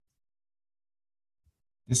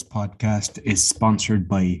This podcast is sponsored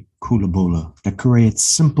by Kulabola, that creates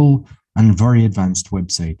simple and very advanced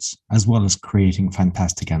websites, as well as creating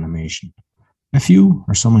fantastic animation. If you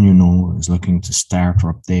or someone you know is looking to start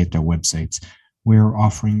or update their websites, we're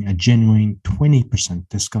offering a genuine 20%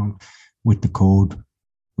 discount with the code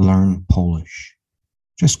LearnPolish.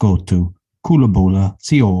 Just go to Kulabola,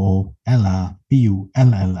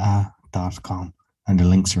 COOLABULLA.com, and the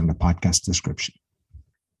links are in the podcast description.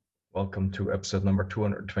 Welcome to episode number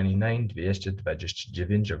 229,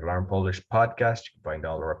 229 of Learn Polish Podcast. You can find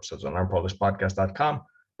all our episodes on learnpolishpodcast.com.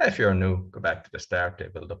 If you're new, go back to the start. They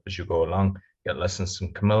build up as you go along. Get lessons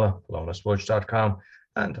from Camilla, loneswitch.com,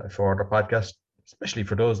 and I forward the podcast, especially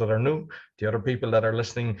for those that are new. The other people that are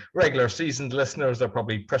listening, regular seasoned listeners, are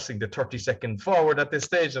probably pressing the 30-second forward at this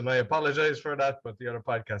stage, and I apologize for that, but the other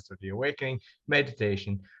podcasts are The Awakening,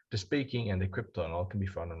 Meditation, The Speaking, and The Crypto, and all can be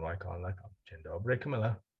found on roycon.com. Dzień dobry,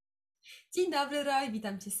 Camilla. Dzień dobry, Roy,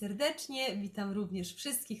 witam Cię serdecznie, witam również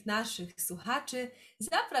wszystkich naszych słuchaczy.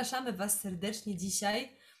 Zapraszamy Was serdecznie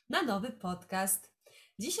dzisiaj na nowy podcast.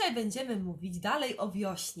 Dzisiaj będziemy mówić dalej o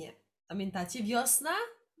wiośnie. Pamiętacie, wiosna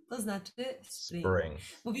to znaczy spring.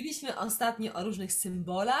 Mówiliśmy ostatnio o różnych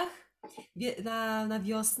symbolach na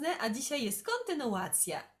wiosnę, a dzisiaj jest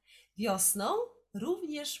kontynuacja. Wiosną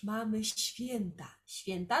również mamy święta.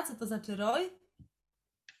 Święta, co to znaczy, Roy?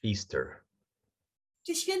 Easter.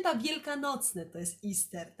 Czy święta wielkanocne to jest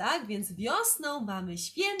Easter, tak? Więc wiosną mamy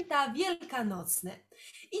święta wielkanocne.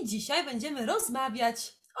 I dzisiaj będziemy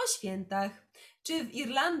rozmawiać o świętach. Czy w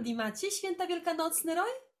Irlandii macie święta wielkanocne, Roy?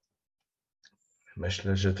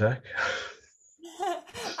 Myślę, że tak.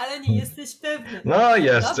 Ale nie jesteś pewny. No,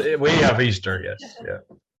 yes, we have Easter, yes. Yeah.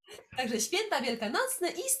 Także święta wielkanocne,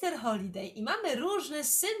 Easter holiday i mamy różne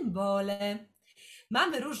symbole.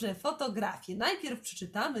 Mamy różne fotografie. Najpierw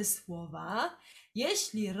przeczytamy słowa.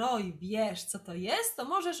 Jeśli, Roy, wiesz, co to jest, to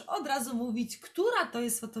możesz od razu mówić, która to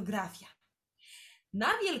jest fotografia. Na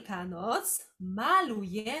Wielkanoc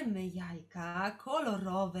malujemy jajka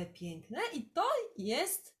kolorowe, piękne i to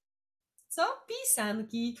jest, co?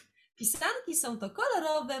 Pisanki. Pisanki są to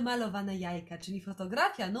kolorowe, malowane jajka, czyli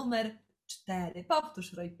fotografia numer 4.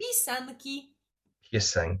 Powtórz, Roy, pisanki.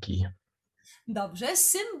 Piosenki. Dobrze,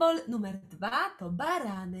 symbol numer 2 to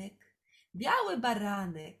baranek. Biały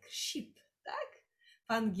baranek, sheep, tak?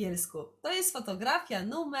 Po angielsku. To jest fotografia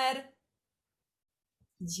numer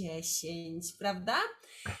 10, prawda?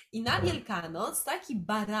 I na Wielkanoc taki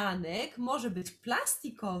baranek może być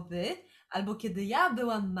plastikowy, albo kiedy ja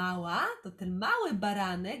byłam mała, to ten mały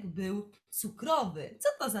baranek był cukrowy. Co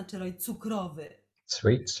to znaczy, Roy, cukrowy?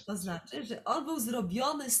 Sweet. To znaczy, że on był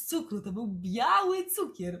zrobiony z cukru. To był biały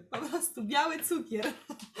cukier. Po prostu biały cukier.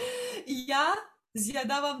 I ja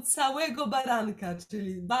zjadałam całego baranka,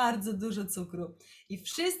 czyli bardzo dużo cukru. I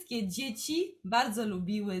wszystkie dzieci bardzo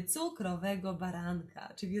lubiły cukrowego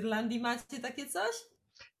baranka. Czy w Irlandii macie takie coś?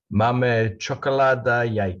 Mamy czekolada,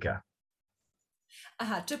 jajka.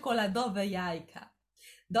 Aha, czekoladowe jajka.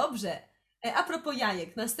 Dobrze. A propos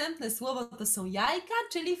jajek, następne słowo to są jajka,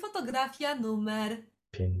 czyli fotografia numer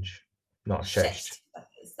 5. No, 6.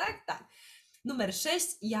 Tak, tak. Numer 6,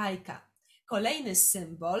 jajka. Kolejny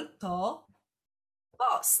symbol to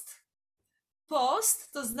post.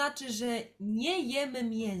 Post to znaczy, że nie jemy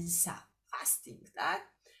mięsa. Fasting,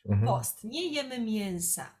 tak? Post, nie jemy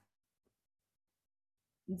mięsa.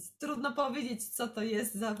 Więc trudno powiedzieć, co to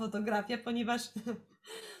jest za fotografia, ponieważ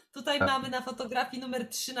tutaj mamy na fotografii numer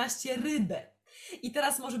 13 rybę. I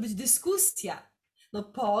teraz może być dyskusja. No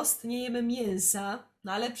post, nie jemy mięsa,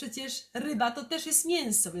 no ale przecież ryba to też jest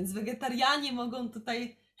mięso, więc wegetarianie mogą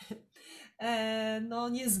tutaj no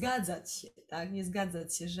nie zgadzać się, tak? Nie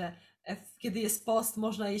zgadzać się, że kiedy jest post,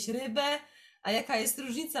 można jeść rybę, a jaka jest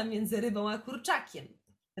różnica między rybą a kurczakiem?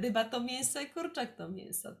 Ryba to mięso i kurczak to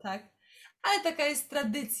mięso, tak? Ale taka jest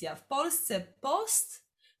tradycja. W Polsce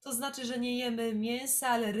post to znaczy, że nie jemy mięsa,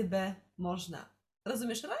 ale rybę można.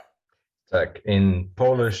 Rozumiesz, Roy? Tak, in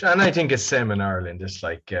Polish, and I think it's same in Ireland, it's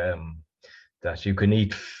like that you can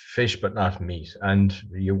eat fish but not meat. And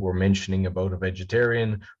you were mentioning about a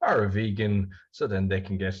vegetarian or a vegan, so then they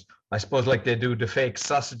can get, I suppose, like they do the fake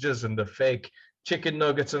sausages and the fake chicken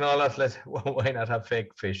nuggets and all that. Why not have fake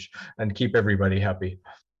fish and keep everybody happy?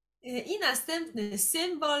 I następny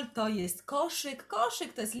symbol to jest koszyk.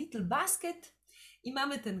 Koszyk to jest little basket i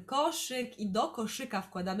mamy ten koszyk i do koszyka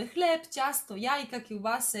wkładamy chleb, ciasto, jajka,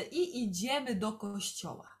 kiełbasę i idziemy do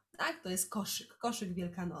kościoła. Tak? To jest koszyk, koszyk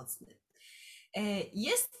wielkanocny.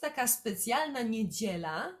 Jest taka specjalna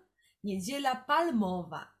niedziela, niedziela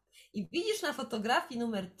palmowa. I widzisz na fotografii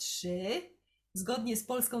numer 3, zgodnie z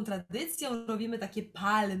polską tradycją robimy takie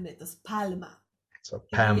palmy, to jest palma. So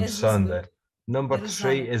Palm Sunday. Number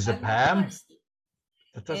 3 is a Tak, no palm. właśnie.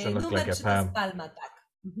 That doesn't look Numer like a 3 to jest palm. palma, tak.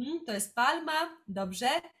 To jest palma, dobrze.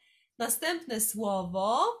 Następne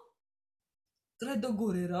słowo, trochę do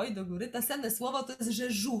góry, Roy, do góry. Następne słowo to jest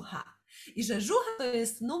rzeżucha. I rzeżucha to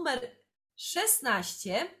jest numer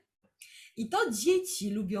 16 i to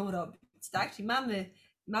dzieci lubią robić, tak? Czyli mamy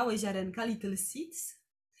małe ziarenka, little seeds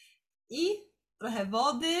i trochę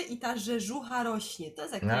wody i ta rzeżucha rośnie. To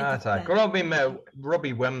jest jak Tak.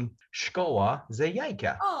 Robiłem szkoła ze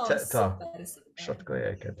jajka. O, super. W środku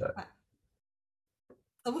jajka, tak.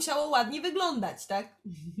 To musiało ładnie wyglądać, tak?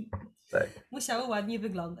 Tak. Musiało ładnie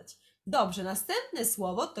wyglądać. Dobrze, następne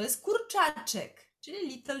słowo to jest kurczaczek, czyli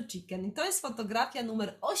little chicken. I to jest fotografia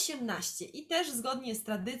numer 18. I też zgodnie z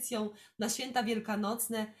tradycją na święta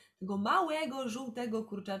wielkanocne tego małego, żółtego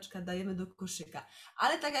kurczaczka dajemy do koszyka.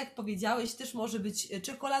 Ale tak jak powiedziałeś, też może być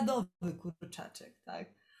czekoladowy kurczaczek,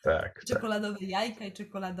 tak? Tak. Czekoladowe jajka i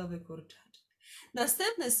czekoladowy kurczaczek.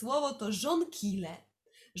 Następne słowo to żonkile.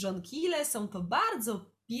 Żonkile są to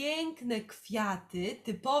bardzo piękne kwiaty,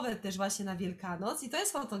 typowe też właśnie na Wielkanoc i to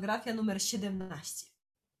jest fotografia numer 17.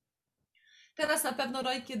 Teraz na pewno,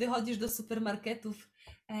 Roy, kiedy chodzisz do supermarketów,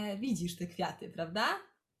 widzisz te kwiaty, prawda?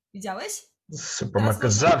 Widziałeś?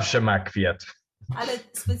 Supermarket zawsze ma kwiat. Ale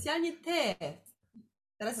specjalnie te.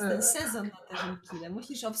 Teraz jest ten sezon na te żonkile,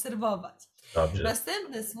 musisz obserwować. Dobrze.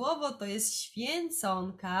 Następne słowo to jest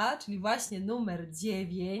święconka, czyli właśnie numer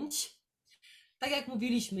 9. Tak jak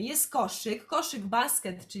mówiliśmy, jest koszyk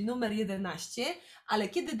basket, czyli numer 11, ale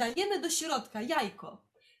kiedy dajemy do środka jajko,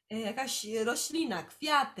 jakaś roślina,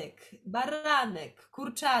 kwiatek, baranek,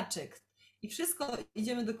 kurczaczek i wszystko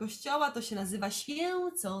idziemy do kościoła, to się nazywa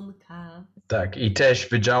święconka. Tak, i też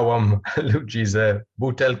widziałam ludzi ze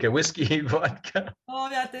butelkę whisky i wodka. O,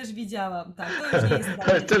 ja też widziałam, tak. To już nie jest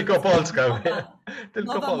To jest tylko Polska.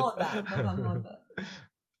 Nowa moda.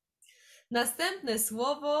 Następne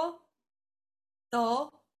słowo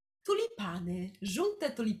to tulipany, żółte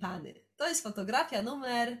tulipany. To jest fotografia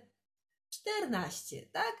numer 14,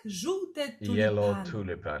 tak? Żółte tulipany. Yellow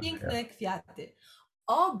tulipan. Piękne kwiaty.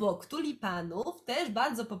 Obok tulipanów, też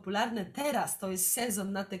bardzo popularne teraz, to jest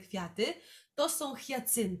sezon na te kwiaty, to są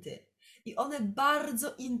hiacynty. I one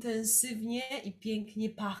bardzo intensywnie i pięknie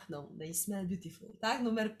pachną. They smell beautiful, tak?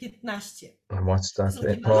 Numer 15. What's that?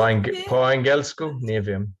 Po angielsku? Nie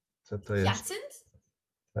wiem, co to jest. Hiacynt?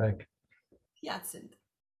 Tak. Hiacynt.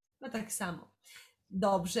 No tak samo.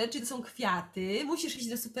 Dobrze, czyli to są kwiaty. Musisz iść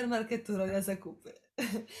do supermarketu na zakupy.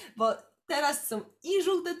 Bo teraz są i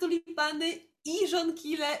żółte tulipany, i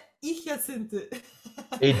żonkile, i hiacynty.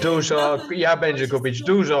 I dużo, ja będę kupić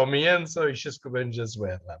dużo mięso i wszystko będzie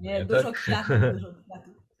złe dla mnie. Nie, dużo kwiatów, dużo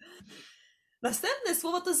kwiatów. Następne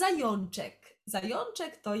słowo to zajączek.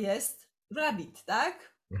 Zajączek to jest rabbit,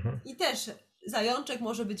 tak? I też zajączek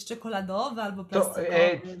może być czekoladowy albo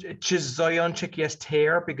plastikowy. Czy zajączek jest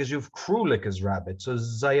hare? Because you've królik is rabbit, so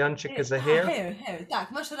zajączek is a hare? Hare,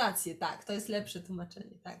 tak, masz rację, tak, to jest lepsze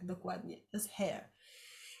tłumaczenie, tak, dokładnie, to jest hare.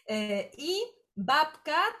 I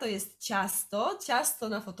babka to jest ciasto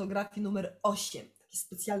na fotografii numer 8, taka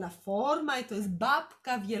specjalna forma i to jest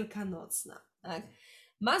babka wielkanocna, tak.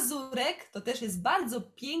 Mazurek to też jest bardzo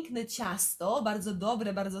piękne ciasto, bardzo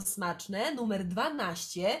dobre, bardzo smaczne, numer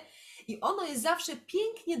 12 i ono jest zawsze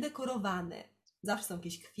pięknie dekorowane. Zawsze są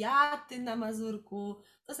jakieś kwiaty na mazurku.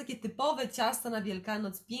 To jest takie typowe ciasto na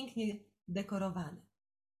Wielkanoc, pięknie dekorowane.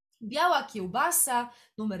 Biała kiełbasa,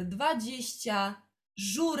 numer 20,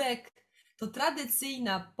 żurek. To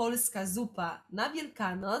tradycyjna polska zupa na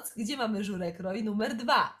Wielkanoc. Gdzie mamy żurek, Roy? Numer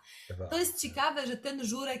 2. To jest ciekawe, że ten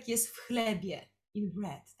żurek jest w chlebie. In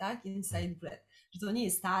bread, tak? Inside bread. Że to nie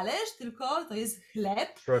jest talerz, tylko to jest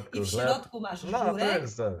chleb i w środku masz żurek. No, to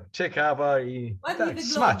jest ciekawe i tak,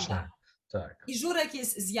 smaczne. Tak. I żurek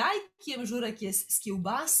jest z jajkiem, żurek jest z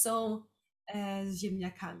kiełbasą, z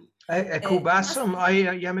ziemniakami. Kiełbasą? A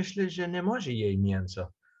ja myślę, że nie może jej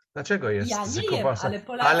mięso. Dlaczego jest z kiełbasą? Ale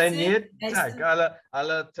Polacy... Ale nie, tak,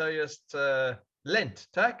 ale to jest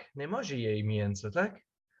Lent, tak? Nie może jej mięso, tak?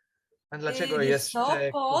 A dlaczego jest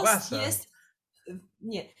kiełbasa?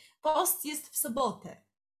 Post jest w sobotę,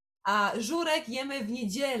 a żurek jemy w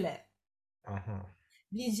niedzielę. Aha.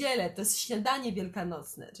 W niedzielę to jest śniadanie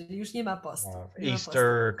wielkanocne, czyli już nie ma postu.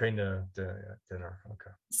 Easter kind of dinner,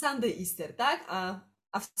 okay. Sunday Easter, tak?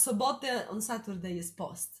 A w sobotę on Saturday jest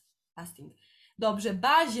post, fasting. Dobrze,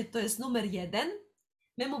 bazie to jest numer 1.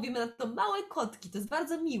 My mówimy na to małe kotki, to jest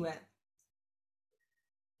bardzo miłe.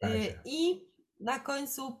 I na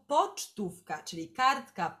końcu pocztówka, czyli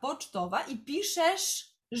kartka pocztowa i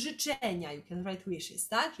piszesz życzenia. You can write wishes,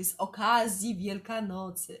 tak? Czyli z okazji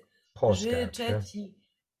Wielkanocy. Życzę Ci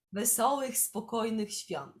wesołych, spokojnych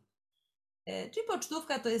świąt. Czyli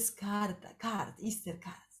pocztówka to jest kart, Easter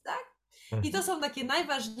cards, tak? I to są takie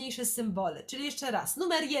najważniejsze symbole. Czyli jeszcze raz,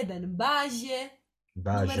 numer 1 bazie,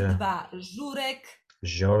 numer 2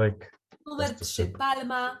 żurek, numer 3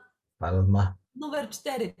 palma, numer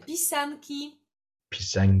 4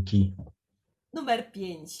 pisanki, numer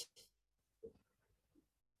 5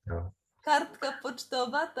 kartka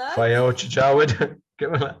pocztowa, tak? Twoje oczy działy.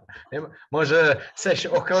 Może chcesz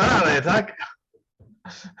okulary, tak?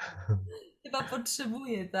 Chyba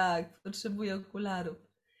potrzebuję okularów.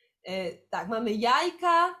 Tak, mamy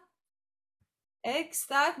jajka,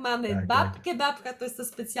 tak? Mamy babkę, babka to jest to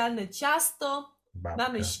specjalne ciasto. Babka.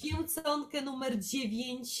 Mamy święconkę numer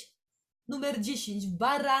 9, numer 10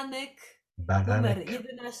 baranek, numer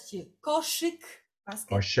 11 koszyk,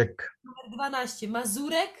 numer 12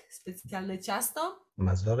 mazurek, specjalne ciasto.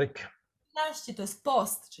 13 to jest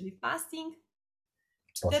post, czyli fasting.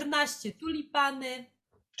 14 tulipany.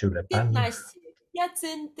 15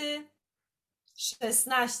 jacynty.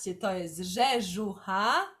 16 to jest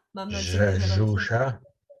rzeżucha. Mam nadzieję, że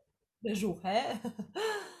rzeżuchę.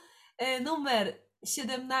 Numer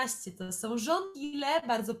 17 to są żonkile,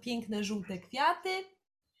 bardzo piękne żółte kwiaty.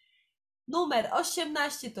 Numer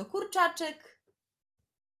 18 to kurczaczek.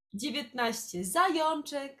 19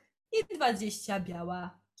 zajączek i 20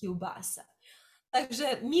 biała kiełbasa.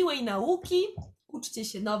 Także miłej nauki, uczcie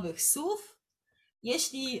się nowych słów.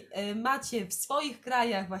 Jeśli macie w swoich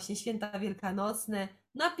krajach właśnie święta wielkanocne,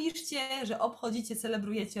 napiszcie, że obchodzicie,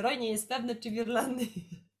 celebrujecie. Roy nie jest pewny, czy w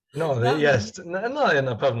Irlandii. No jest, no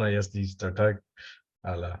na pewno jest Easter, tak?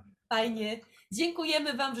 Ale... Fajnie.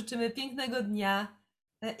 Dziękujemy Wam, życzymy pięknego dnia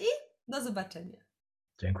i do zobaczenia.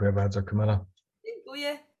 Dziękuję bardzo, Camilla.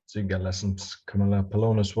 Dziękuję. So you can get lessons,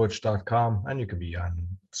 CamillaPolonasWatch.com, and you can be on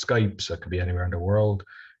Skype, so it could be anywhere in the world.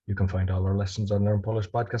 You can find all our lessons on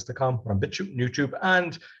LearnPolishPodcast.com, on BitChute and YouTube.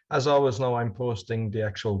 And as always, now I'm posting the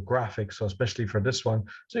actual graphics, so especially for this one,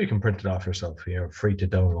 so you can print it off yourself. You're free to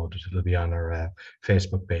download it. It'll be on our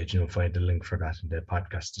Facebook page, and you'll find the link for that in the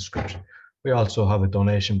podcast description. We also have a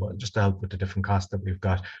donation button just to help with the different costs that we've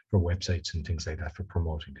got for websites and things like that for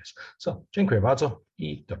promoting this. So, dziękuję bardzo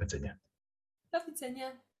I do widzenia. Do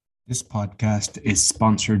widzenia. This podcast is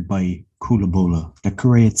sponsored by Coolabola, that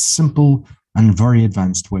creates simple and very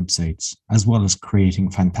advanced websites, as well as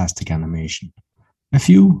creating fantastic animation. If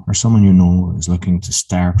you or someone you know is looking to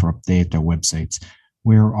start or update their websites,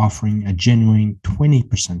 we're offering a genuine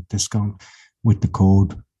 20% discount with the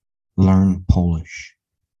code LearnPolish.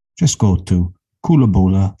 Just go to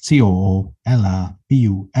Coolabola,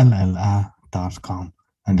 COOLABULLA.com,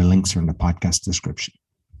 and the links are in the podcast description.